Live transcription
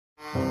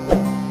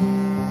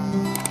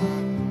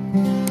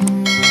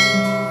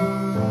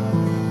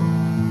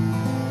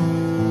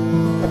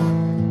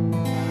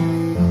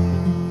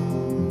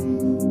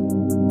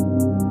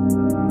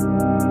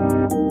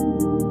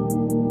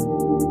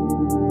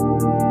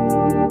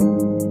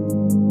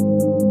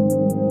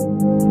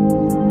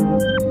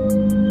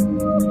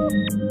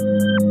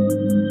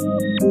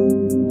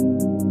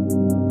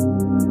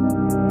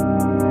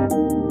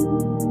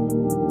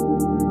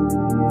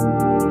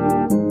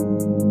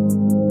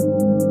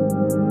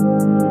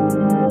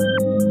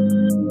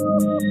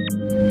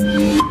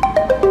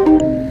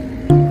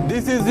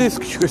is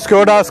the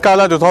Skoda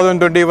Scala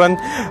 2021.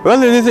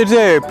 Well, it's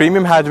a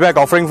premium hatchback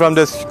offering from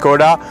the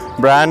Skoda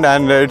brand,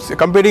 and it's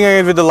competing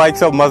against with the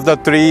likes of Mazda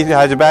 3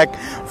 hatchback,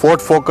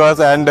 Ford Focus,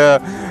 and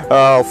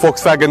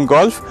Volkswagen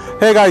Golf.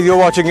 Hey guys, you're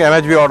watching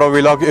MHB Auto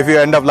Vlog. If you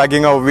end up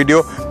liking our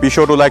video, be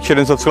sure to like, share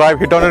and subscribe.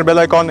 Hit on the bell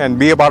icon and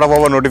be a part of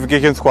our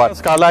notification squad.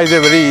 Scala is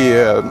a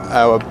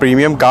very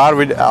premium car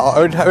with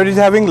it is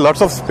having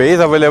lots of space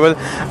available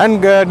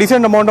and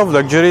decent amount of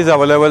luxuries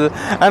available.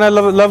 And I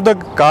love the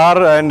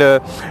car, and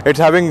it's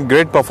having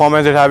great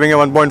performance. It's having a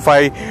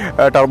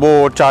 1.5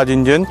 turbo charge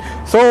engine.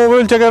 So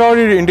we'll check out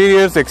the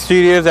interiors,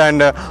 exteriors,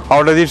 and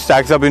how does it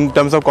stacks up in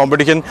terms of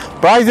competition.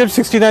 Price at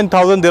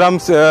 69,000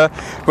 dirhams.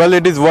 Well,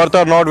 it is worth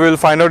or not, we'll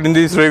find out in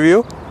this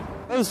review.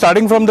 Well,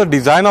 starting from the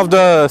design of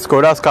the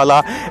Skoda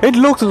Scala, it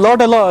looks a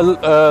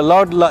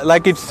lot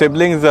like its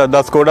siblings, the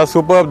Skoda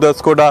Superb, the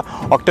Skoda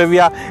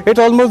Octavia. It's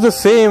almost the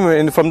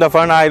same from the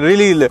front. I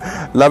really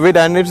love it,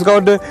 and it's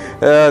got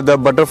the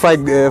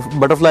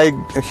butterfly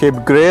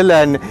shaped grille,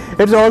 and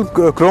it's all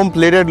chrome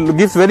plated,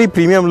 gives very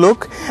premium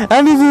look.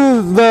 And this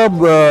is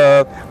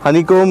the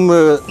honeycomb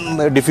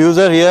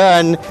diffuser here,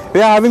 and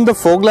we are having the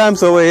fog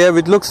lamps over here,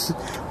 which looks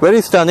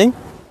very stunning.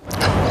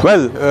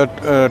 Well,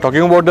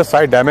 talking about the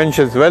side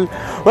dimensions, the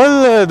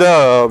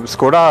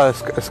Skoda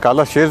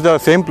Scala shares the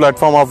same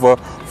platform of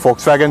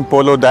Volkswagen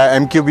Polo, the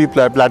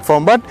MQB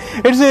platform, but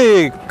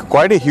it's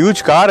quite a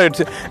huge car.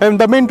 And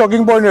the main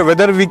talking point is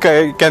whether we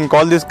can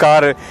call this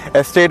car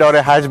estate or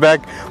a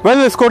hatchback.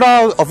 Well,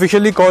 Skoda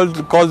officially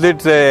calls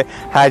it a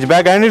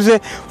hatchback, and it's a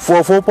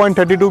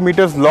 4.32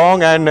 meters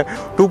long and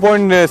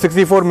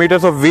 2.64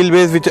 meters of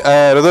wheelbase, which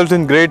results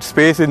in great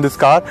space in this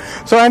car.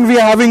 So, and we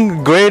are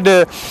having great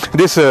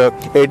this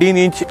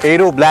 18-inch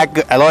AERO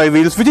black alloy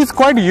wheels, which is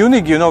quite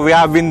unique. You know, we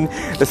have been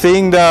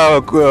seeing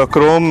the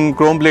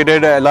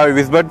chrome-plated alloy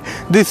wheels, but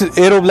this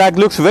AERO black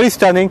looks very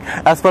stunning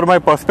as per my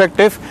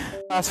perspective.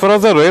 As far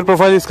as the rear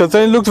profile is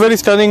concerned, it looks very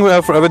stunning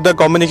with the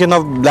combination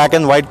of black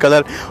and white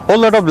color. Whole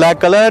lot of black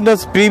color, and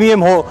this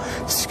premium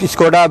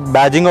Skoda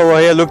badging over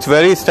here looks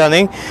very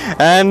stunning.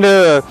 And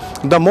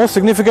the most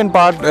significant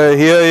part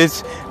here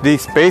is the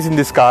space in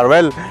this car.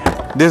 Well,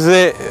 this is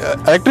a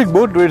electric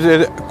boot, which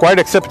is a quite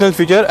exceptional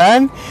feature,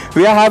 and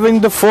we are having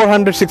the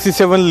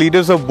 467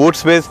 liters of boot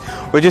space,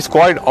 which is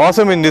quite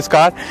awesome in this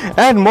car.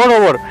 And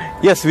moreover,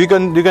 yes, you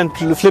can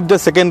flip the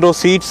second row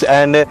seats,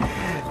 and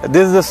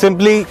this is a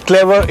simply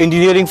clever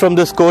engineering from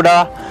the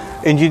Skoda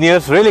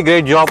engineers. Really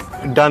great job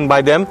done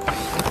by them.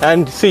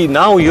 And see,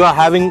 now you are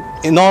having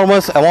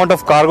enormous amount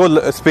of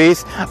cargo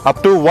space,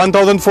 up to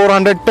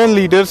 1410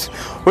 liters,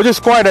 which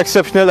is quite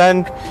exceptional.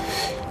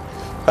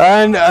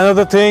 And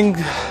another thing,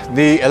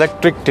 the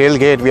electric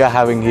tailgate we are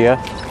having here,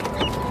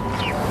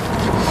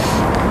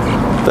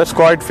 that's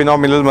quite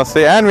phenomenal, must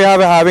say. And we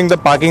are having the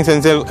parking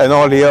sensor and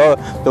all here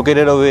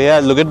located over here.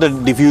 Look at the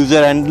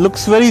diffuser, and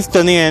looks very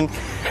stunning, and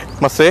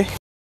must say.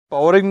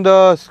 Powering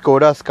the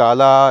Skoda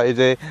Scala is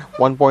a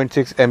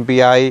 1.6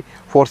 MPI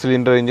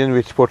 4-cylinder engine,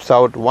 which puts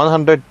out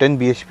 110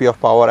 bhp of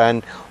power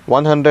and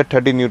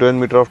 130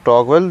 Nm of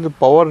torque. Well, the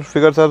power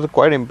figures are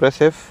quite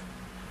impressive.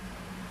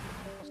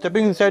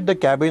 Stepping inside the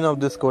cabin of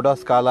the Skoda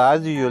Scala,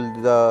 as usual,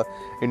 the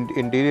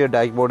interior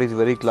dashboard is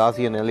very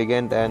classy and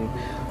elegant, and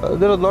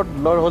there are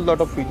whole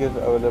lot of features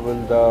available.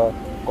 The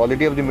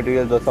quality of the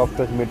materials, the soft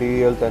touch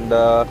materials, and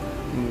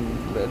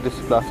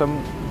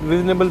some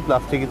reasonable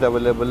plastic is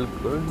available.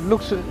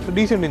 Looks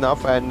decent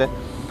enough, and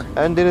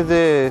there is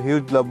a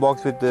huge glove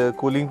box with the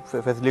cooling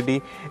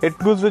facility. It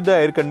goes with the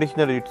air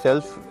conditioner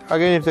itself.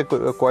 Again, it's a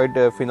quite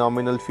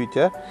phenomenal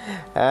feature.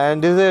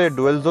 And there is a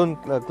dual zone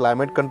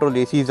climate control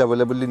AC is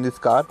available in this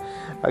car.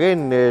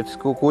 Again, its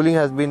cooling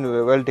has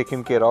been well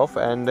taken care of,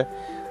 and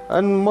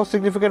most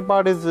significant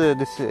part is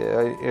this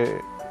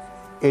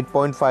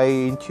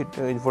 8.5-inch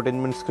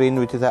infotainment screen,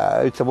 which is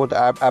it's about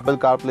Apple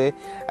CarPlay,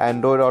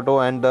 Android Auto,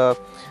 and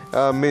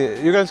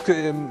you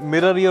can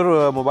mirror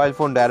your mobile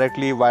phone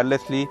directly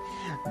wirelessly.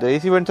 The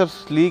AC vents are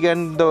sleek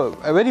and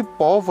very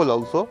powerful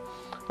also.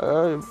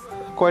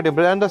 Quite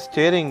impressive. And the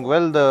steering,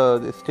 well,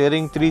 the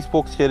steering,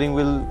 3-spoke steering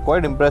wheel,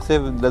 quite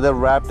impressive, leather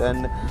wrapped,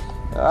 and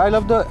I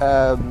love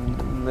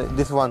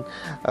this one,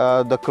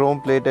 the chrome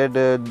plated,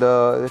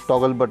 the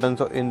toggle buttons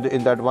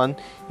in that one.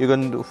 You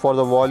can for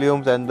the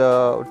volumes and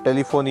the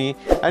telephony,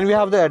 and we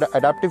have the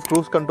adaptive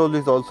cruise control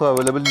is also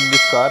available in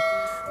this car.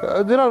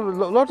 There are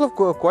lots of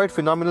quite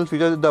phenomenal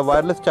features. The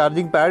wireless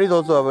charging pad is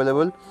also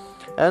available,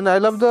 and I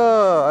love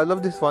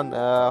this one,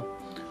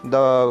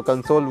 the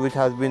console, which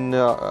has been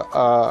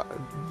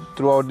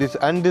throughout this,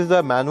 and this is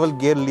the manual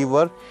gear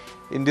lever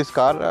in this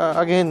car.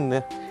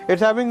 Again,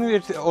 it's having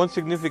its own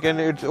significance,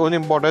 its own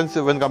importance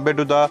when compared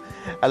to the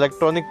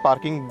electronic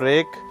parking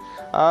brake.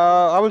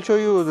 I will show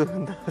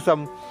you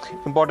some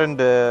important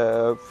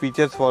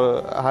features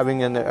for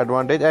having an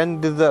advantage,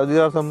 and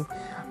there are some,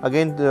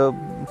 again,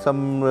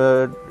 some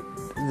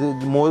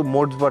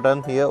modes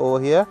button here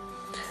over here,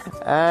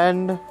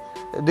 and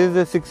this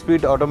is a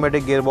 6-speed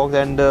automatic gearbox,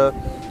 and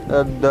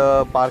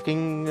the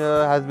parking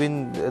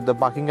the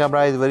parking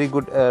camera is very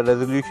good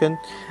resolution,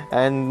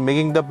 and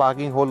making the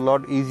parking whole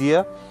lot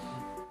easier.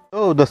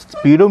 Oh, the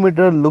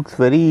speedometer looks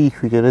very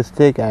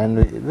futuristic,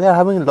 and we are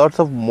having lots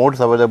of modes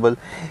available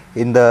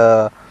in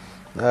the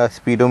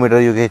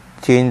speedometer. You can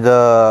change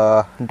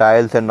the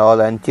dials and all,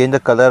 and change the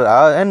color,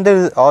 and there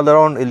is all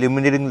around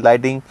illuminating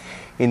lighting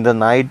in the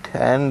night,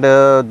 and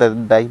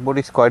the dashboard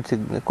is quite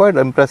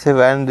impressive.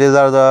 And these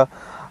are the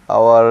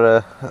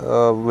our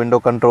window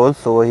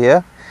controls over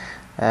here,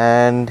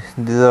 and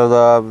these are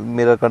the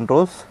mirror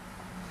controls,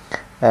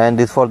 and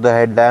this for the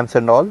headlamps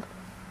and all.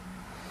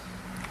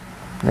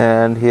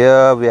 And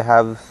here we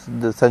have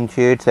the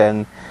sunshades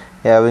and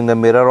having the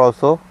mirror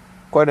also,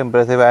 quite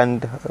impressive,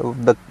 and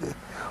the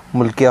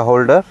mulkia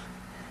holder.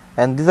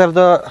 And these are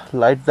the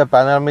lights, the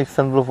panoramic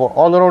sunroof,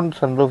 all around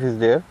sunroof is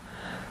there,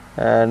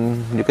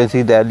 and you can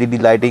see the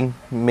LED lighting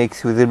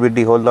makes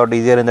visibility whole lot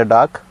easier in the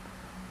dark.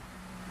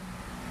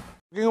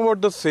 Talking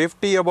about the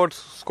safety about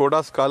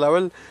Skoda Scala,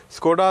 well,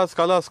 Skoda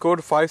Scala scored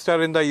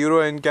 5-star in the Euro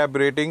NCAP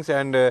ratings,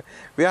 and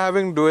we are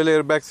having dual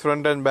airbags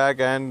front and back,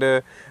 and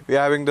we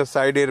are having the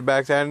side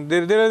airbags, and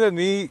there are the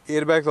knee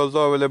airbags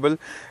also available.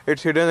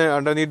 It's hidden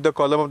underneath the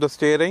column of the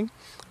steering.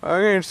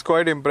 Again, it's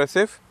quite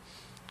impressive.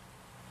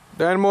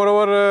 And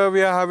moreover,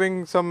 we are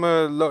having some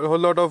whole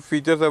lot of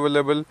features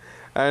available,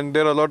 and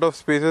there are a lot of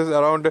spaces,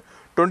 around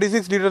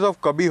 26 liters of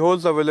cubby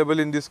holes available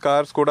in this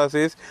car, Skoda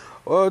says.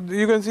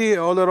 You can see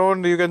all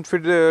around, you can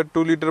fit a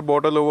 2-liter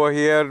bottle over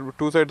here,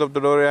 two sides of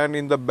the door, and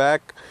in the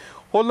back,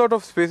 whole lot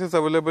of spaces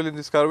available in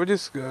this car, which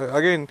is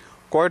again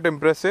quite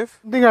impressive.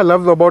 One thing I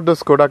love about the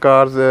Skoda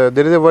cars,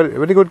 there is a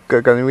very good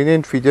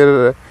convenient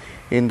feature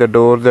in the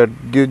door, that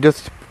you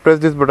just press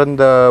this button,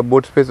 the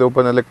boot space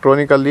open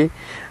electronically.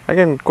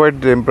 Again,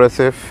 quite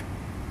impressive.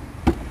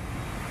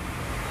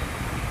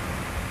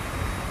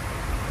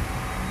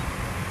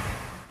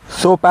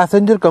 So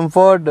passenger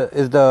comfort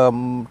is the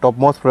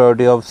topmost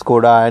priority of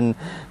Skoda, and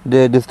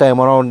this time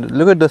around,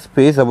 look at the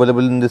space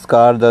available in this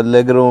car, the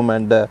legroom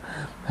and the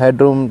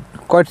headroom,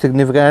 quite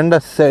significant, and the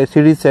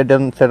seat is set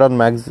on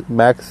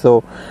max,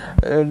 so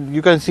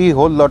you can see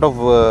whole lot of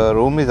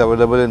room is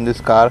available in this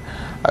car.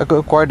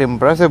 Quite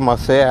impressive,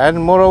 must say.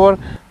 And moreover,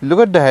 look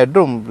at the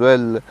headroom,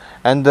 well,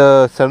 and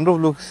the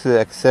sunroof looks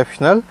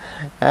exceptional,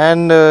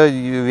 and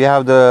we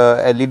have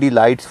the LED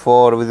lights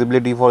for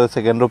visibility for the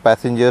second row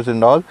passengers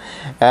and all,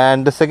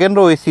 and the second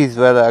row ACs,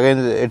 well, again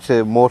it's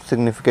a more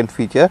significant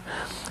feature,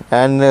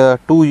 and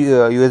two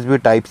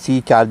USB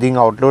Type-C charging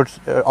outlets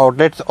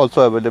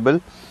also available,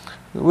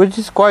 which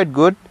is quite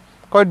good,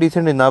 quite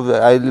decent enough.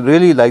 I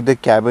really like the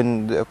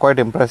cabin, quite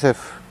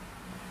impressive.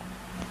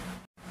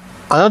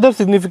 Another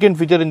significant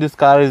feature in this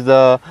car is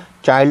the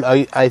child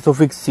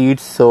isofix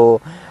seats,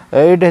 so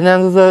it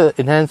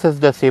enhances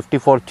the safety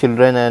for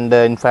children and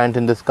infants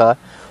in this car.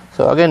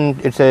 So again,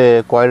 it's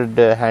a quite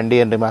handy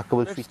and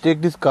remarkable feature. Let's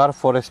take this car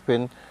for a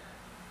spin.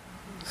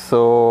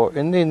 So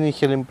in the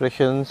initial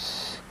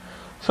impressions,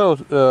 so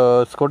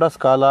Skoda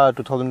Scala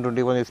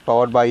 2021 is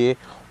powered by a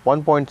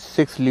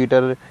 1.6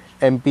 liter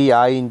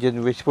MPI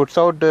engine, which puts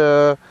out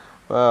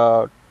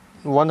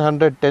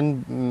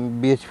 110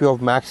 bhp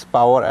of max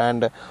power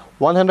and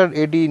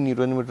 180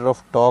 Nm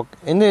of torque.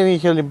 In the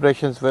initial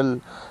impressions,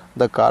 well,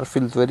 the car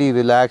feels very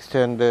relaxed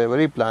and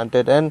very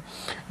planted, and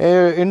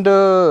in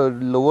the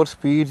lower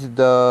speeds, in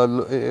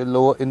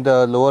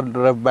the lower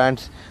rev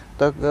bands,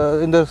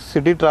 in the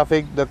city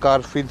traffic, the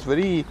car feels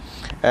very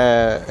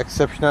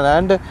exceptional.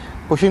 And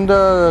pushing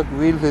the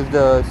wheels is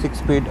the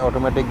 6-speed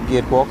automatic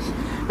gearbox.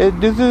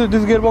 This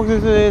gearbox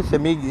is a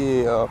semi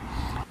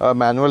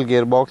manual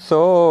gearbox,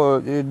 so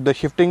the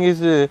shifting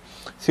is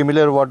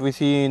similar what we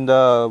see in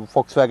the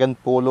Volkswagen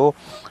Polo,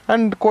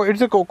 and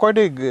it's quite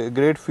a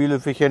great fuel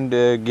efficient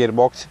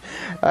gearbox,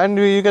 and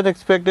you can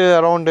expect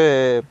around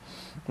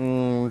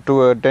 10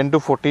 to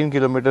 14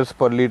 kilometers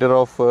per liter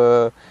of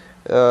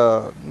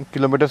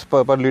kilometers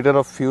per liter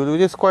of fuel,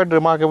 which is quite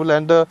remarkable.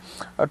 And the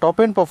top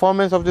end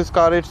performance of this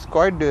car, it's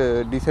quite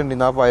decent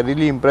enough. I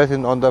really impressed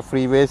on the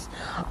freeways.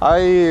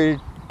 I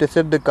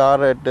tested the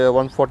car at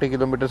 140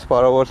 kilometers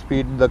per hour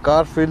speed. The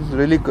car feels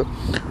really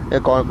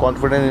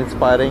confident,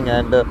 inspiring,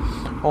 and a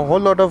whole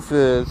lot of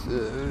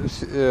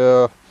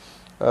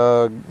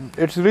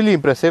it's really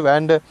impressive.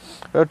 And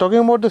talking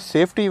about the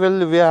safety,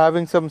 well, we are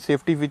having some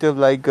safety features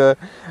like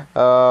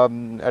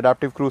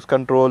adaptive cruise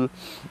control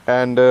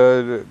and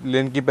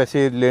lane keep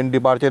assist, lane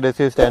departure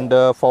assist, and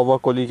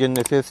forward collision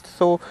assist.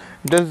 So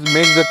this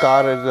makes the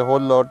car as a whole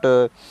lot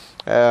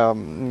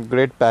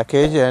great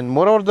package. And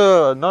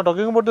moreover, now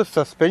talking about the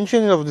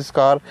suspension of this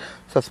car,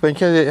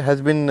 suspension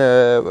has been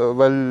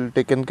well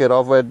taken care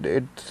of, and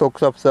it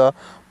soaks up the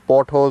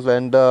potholes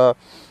and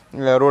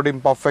road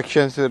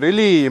imperfections.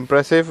 Really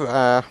impressive.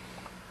 About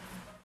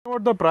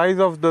the price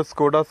of the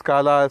Skoda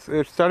Scala,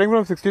 it's starting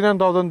from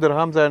 69,000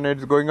 dirhams and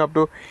it's going up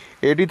to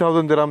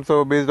 80,000 dirhams.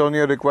 So based on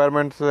your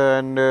requirements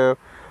and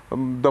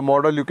the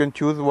model, you can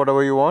choose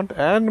whatever you want.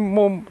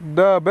 And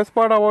the best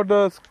part about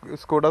the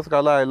Skoda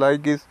Scala I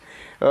like is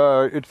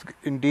its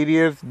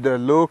interiors, the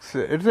looks.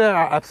 It's an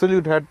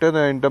absolute head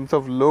turner in terms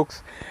of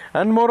looks,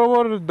 and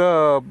moreover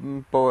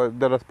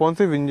the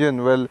responsive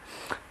engine. Well,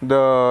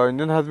 the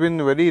engine has been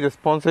very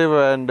responsive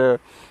and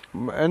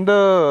and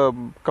the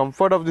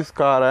comfort of this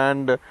car.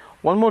 And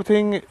one more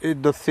thing,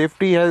 the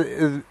safety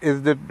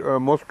is the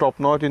most top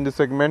notch in this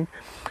segment.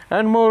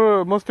 And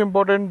most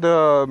important,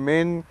 the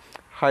main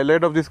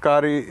highlight of this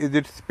car is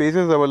its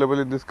spaces available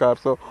in this car.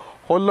 So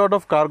whole lot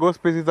of cargo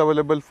space is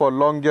available for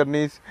long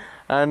journeys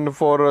and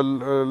for a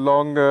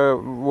long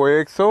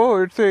voyage. So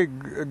it's a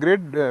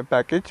great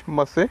package,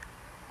 must say.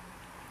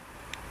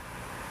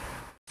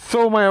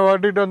 So my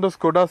verdict on the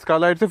Skoda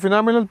Scala, it's a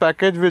phenomenal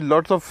package with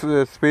lots of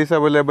space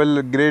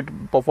available, great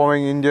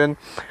performing engine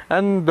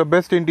and the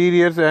best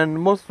interiors, and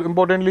most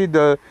importantly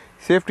the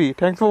safety.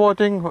 Thanks for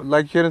watching.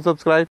 Like, share and subscribe.